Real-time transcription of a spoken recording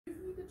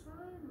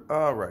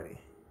Alrighty,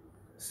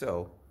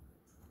 so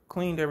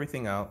cleaned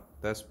everything out.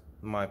 That's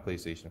my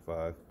PlayStation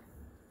 5.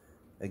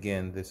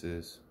 Again, this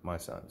is my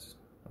son's.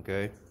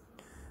 Okay,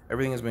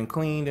 everything has been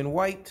cleaned and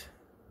wiped.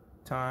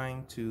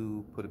 Time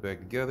to put it back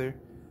together.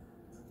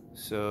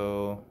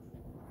 So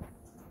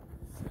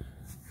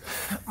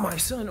my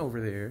son over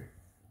there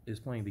is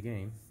playing the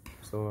game,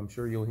 so I'm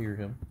sure you'll hear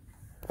him.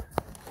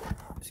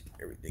 Let's get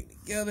everything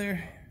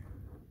together.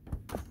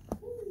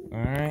 All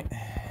right,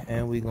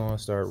 and we're gonna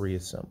start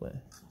reassembling.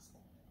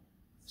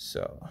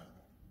 So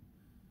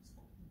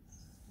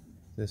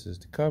this is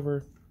the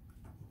cover.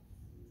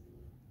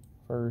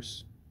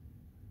 First,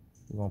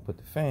 we're gonna put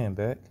the fan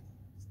back.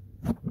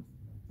 All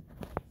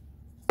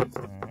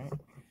right,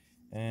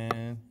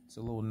 and it's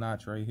a little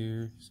notch right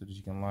here so that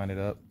you can line it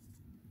up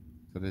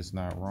so that it's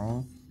not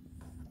wrong,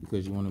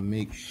 because you want to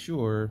make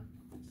sure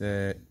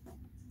that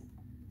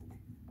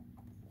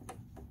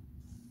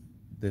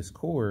this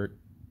cord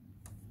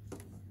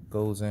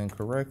goes in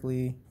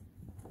correctly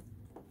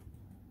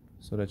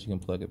so that you can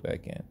plug it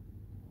back in.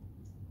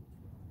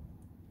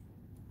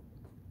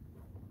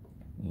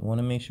 You want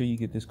to make sure you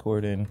get this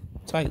cord in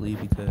tightly,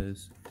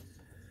 because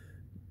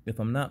if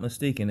I'm not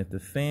mistaken, if the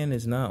fan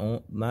is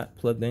not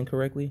plugged in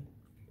correctly,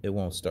 it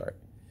won't start.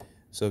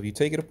 So if you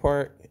take it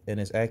apart and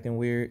it's acting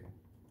weird,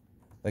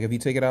 like if you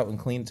take it out and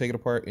take it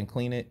apart and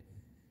clean it,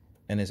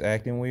 and it's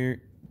acting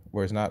weird,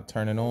 where it's not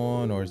turning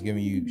on or it's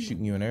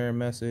shooting you an error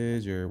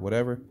message or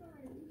whatever,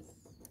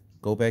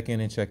 go back in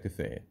and check the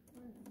fan.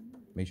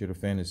 Make sure the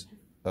fan is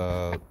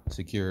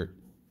secured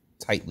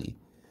tightly.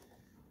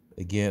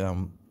 Again,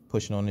 I'm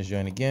pushing on this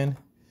joint again.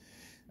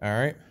 All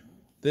right,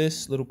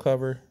 this little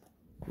cover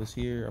was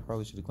here. I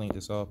probably should have cleaned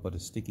this off, but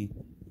it's sticky.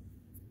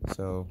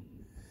 So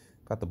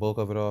got the bulk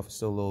of it off. It's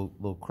still a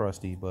little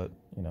crusty, but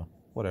you know,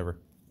 whatever.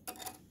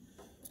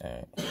 All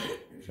right,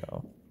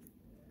 so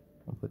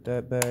I'll put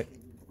that back.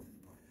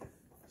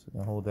 So I'm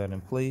gonna hold that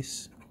in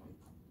place.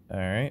 All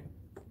right.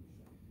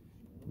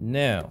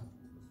 Now,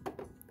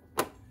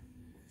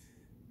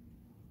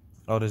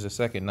 oh, there's a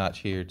second notch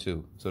here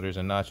too. So there's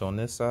a notch on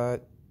this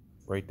side,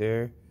 right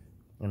there,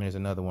 and there's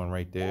another one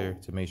right there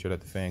to make sure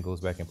that the fan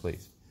goes back in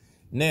place.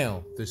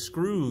 Now, the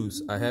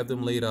screws, I have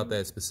them laid out like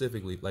that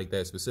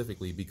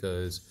specifically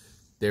because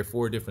they're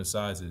 4 different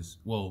sizes.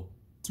 Well,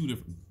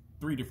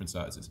 3 different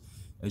sizes,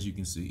 as you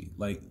can see.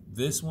 Like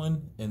this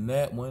one and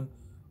that one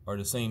are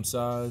the same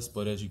size,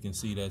 but as you can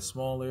see, that's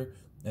smaller,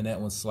 and that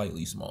one's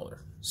slightly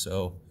smaller.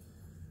 So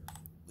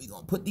we're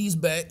gonna put these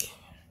back.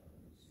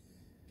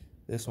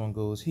 This one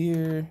goes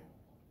here.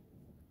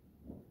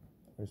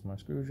 Where's my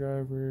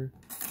screwdriver?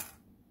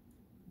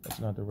 That's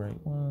not the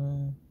right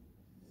one.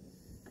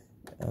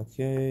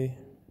 Okay,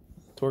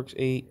 Torx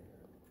 8.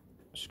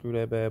 Screw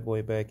that bad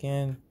boy back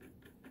in.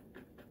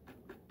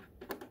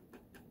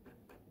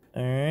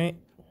 All right,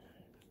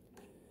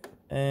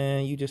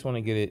 and you just want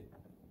to get it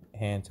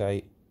hand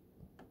tight.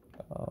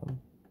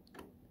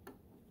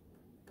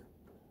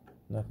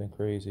 Nothing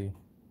crazy.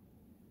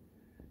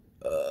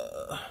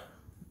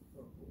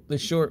 The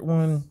short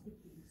one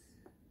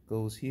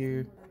goes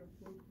here.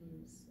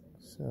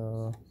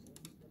 So,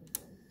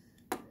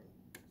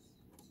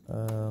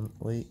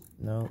 wait,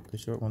 no, the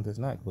short one does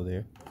not go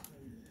there.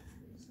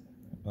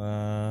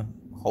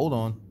 Hold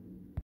on.